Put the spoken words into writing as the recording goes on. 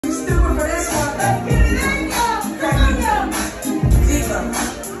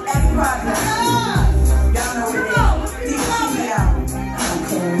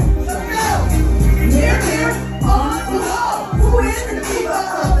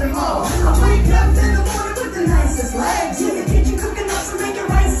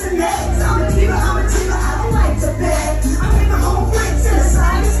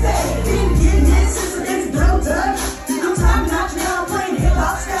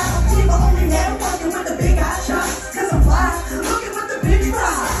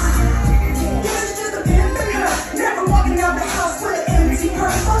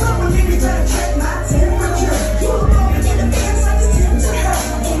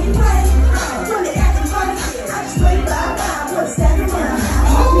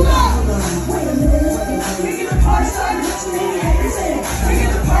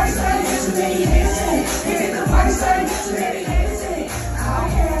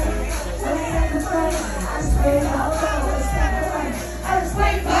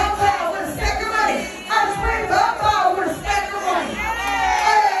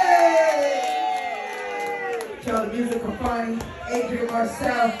Keldamuzik Confining, Adrian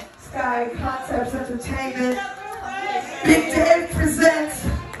Marcel, Sky Concepts Entertainment. Big Dave presents.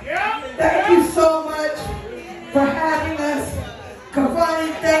 Thank you so much for having us.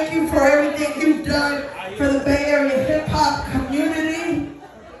 Confining, thank you for everything you've done for the Bay Area hip hop community.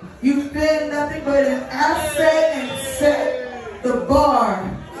 You've been nothing but an asset and set the bar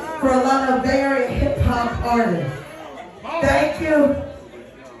for a lot of Bay Area hip hop artists. Thank you.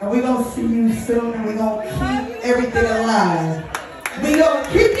 And we're going to see you soon, and we're going to keep everything alive. We're going to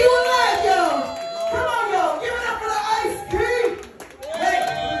keep you alive, y'all. Come on, y'all. Give it up for the ice cream. Hey,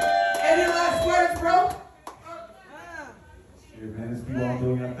 any last words, bro? Yeah, man, it's people all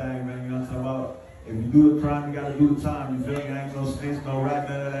doing your thing, man. You know what I'm talking about? If you do the crime, you got to do the time. You feel me? Ain't no snitch, no rat,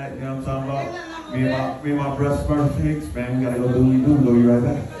 none of that. You know what I'm talking about? Me and my breast first fix, man. We got to go do what we do. We'll be right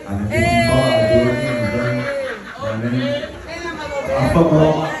back. I can think you hard. I do it again. You know what I mean? I fuck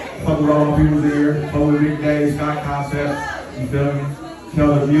with all my people here. Fuck with Big Dave, Sky Concept, you feel me?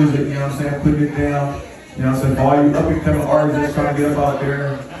 Keldamuzik, you know what I'm saying? Putting it down. You know what I'm saying? For all you up and coming artists that's trying to get up out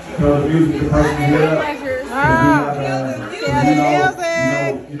there, Keldamuzik, the person to hit up.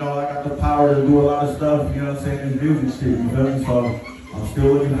 You know, I got the power to do a lot of stuff, you know what I'm saying, in music shit, you feel me? So I'm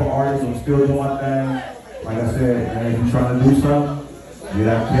still looking for artists, I'm still doing my thing. Like I said, man, if you're trying to do something, get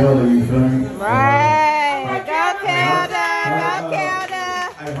that Kelda, you feel me? Right, go Kelda, go Kelda.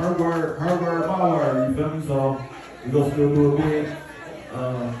 Hey, her word, my word, you feel me? So we gonna still do it big. You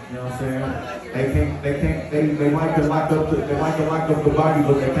know what I'm saying? They might can lock up the body,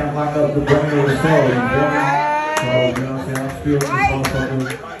 but they can't lock up the brain or the soul, you feel me? So, you know what I'm saying? I'm still this motherfucker, you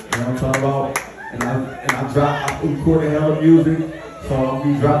know what I'm talking about? And I record a hell of music, so I'll be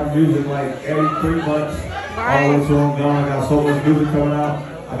dropping music like every 3 months. All the way till I'm gone. I got so much music coming out.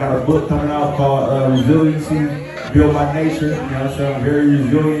 I got a book coming out called Resiliency, Built by Nature. You know what I'm saying? I'm very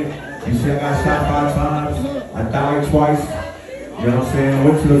resilient. You see, I got shot 5 times. I died twice. You know what I'm saying? I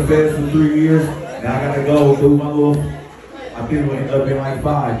went to the feds for 3 years. Now I gotta go do my little, I think it'll end up being like 5,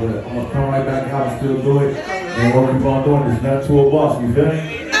 but I'm gonna come right back out and still do it. And what we gonna do is nothing to a boss, you feel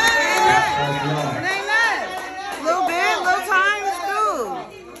me?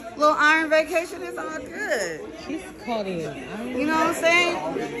 Little iron vacation is all good. She's caught in. You know what I'm saying?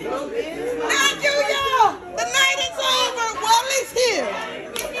 Thank you, y'all.